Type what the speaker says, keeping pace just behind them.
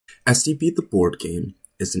SCP the board game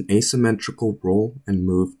is an asymmetrical roll and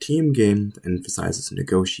move team game that emphasizes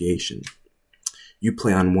negotiation. You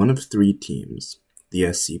play on one of three teams: the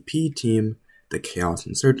SCP team, the Chaos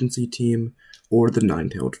Insurgency team, or the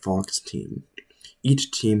Nine-Tailed Fox team. Each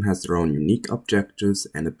team has their own unique objectives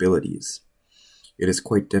and abilities. It is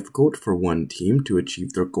quite difficult for one team to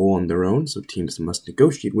achieve their goal on their own, so teams must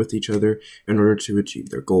negotiate with each other in order to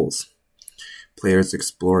achieve their goals. Players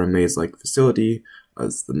explore a maze-like facility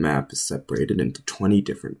as the map is separated into 20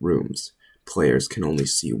 different rooms. Players can only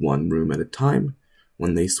see one room at a time.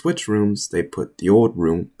 When they switch rooms, they put the old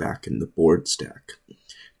room back in the board stack.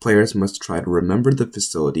 Players must try to remember the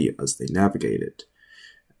facility as they navigate it.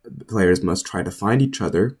 Players must try to find each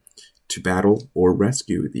other to battle or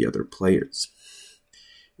rescue the other players.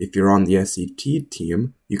 If you're on the SCP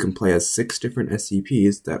team, you can play as 6 different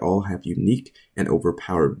SCPs that all have unique and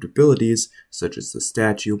overpowered abilities, such as the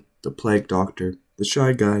Statue, the Plague Doctor, the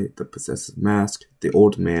Shy Guy, the Possessive Mask, the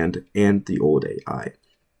Old Man, and the Old AI.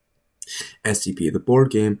 SCP the board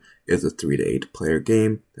game is a 3 to 8 player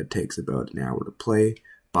game that takes about an hour to play.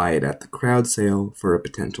 Buy it at the crowd sale for a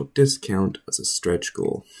potential discount as a stretch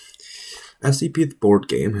goal. SCP the board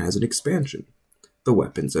game has an expansion, the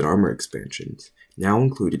Weapons and Armor expansion. Now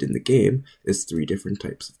included in the game is 3 different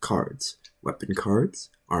types of cards: weapon cards,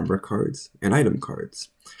 armor cards, and item cards.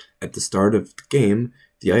 At the start of the game,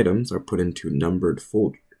 the items are put into a numbered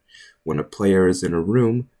folder. When a player is in a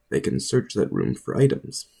room, they can search that room for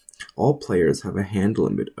items. All players have a hand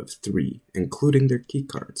limit of 3, including their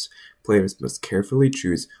keycards. Players must carefully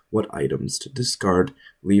choose what items to discard,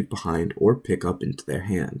 leave behind, or pick up into their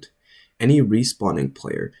hand. Any respawning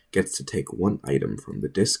player gets to take 1 item from the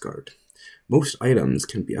discard. Most items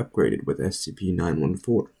can be upgraded with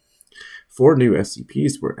SCP-914. 4 new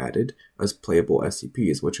SCPs were added as playable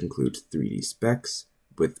SCPs, which include 3D Specs,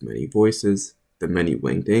 with many voices, the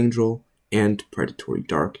Many-Winged Angel, and Predatory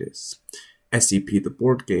Darkness. SCP the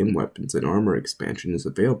board game Weapons and Armor expansion is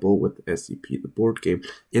available with SCP the board game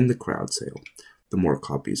in the crowd sale. The more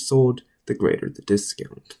copies sold, the greater the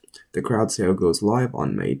discount. The crowd sale goes live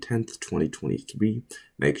on May 10th, 2023.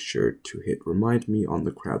 Make sure to hit remind me on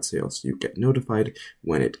the crowd sale so you get notified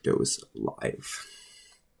when it goes live.